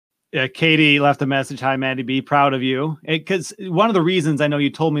Yeah, Katie left a message. Hi, Maddie B. Proud of you. Because one of the reasons I know you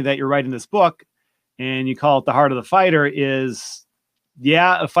told me that you're writing this book and you call it The Heart of the Fighter is,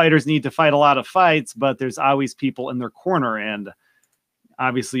 yeah, fighters need to fight a lot of fights, but there's always people in their corner. And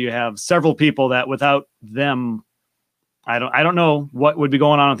obviously you have several people that without them, I don't know what would be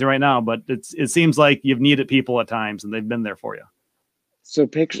going on with you right now, but it seems like you've needed people at times and they've been there for you. So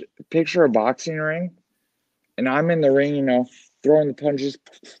picture a boxing ring, and I'm in the ring, throwing the punches,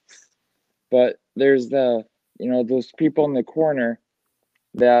 but there's those people in the corner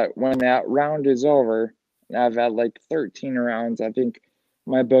that when that round is over, I've had like 13 rounds. I think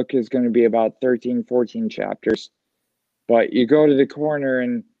my book is going to be about 13, 14 chapters. But you go to the corner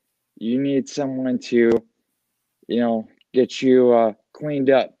and you need someone to, get you cleaned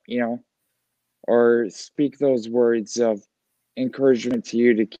up, or speak those words of encouragement to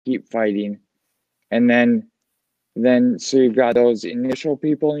you to keep fighting. And then so you've got those initial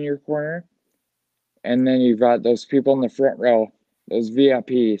people in your corner, and then you've got those people in the front row, those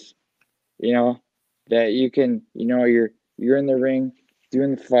VIPs, that you can, you're in the ring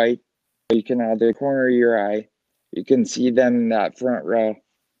doing the fight, you can out of the corner of your eye, you can see them in that front row.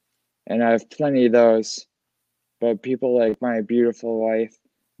 And I have plenty of those. But people like my beautiful wife,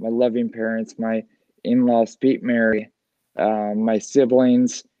 my loving parents, my in-laws, Pete, Mary, my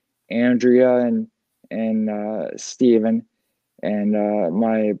siblings, Andrea and Stephen, and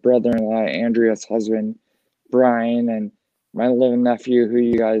my brother-in-law, Andrea's husband, Brian, and my little nephew, who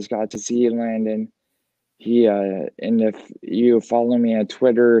you guys got to see, Landon. And if you follow me on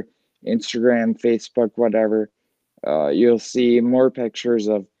Twitter, Instagram, Facebook, whatever, you'll see more pictures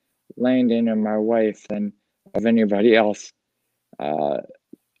of Landon and my wife than of anybody else.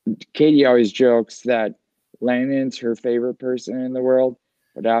 Katie always jokes that Landon's her favorite person in the world,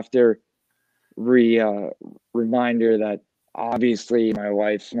 but after remind her that obviously my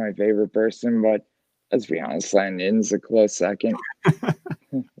wife's my favorite person, but let's be honest, Landon's a close second.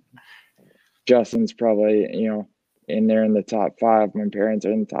 Justin's probably, in there in the top 5. My parents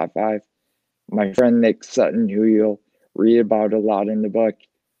are in the top 5. My friend Nick Sutton, who you'll read about a lot in the book,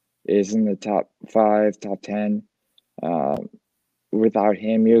 is in the top 5, top 10. Without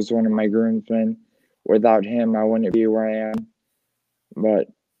him, he was one of my groomsmen. Without him, I wouldn't be where I am. But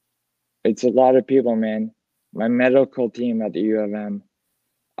it's a lot of people, man. My medical team at the U of M,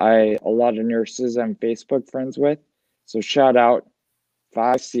 a lot of nurses I'm Facebook friends with. So shout out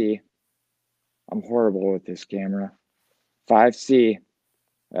 5C. I'm horrible with this camera. 5C.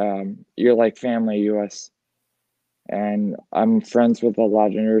 You're like family, US. And I'm friends with a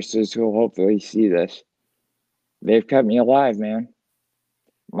lot of nurses who will hopefully see this. They've kept me alive, man.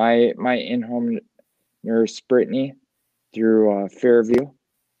 My in-home nurse, Brittany, through Fairview,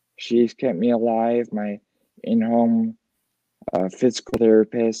 she's kept me alive. My in-home physical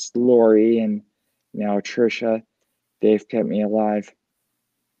therapist, Lori, and now Trisha, they've kept me alive.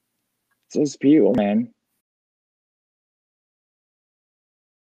 It's those people, man.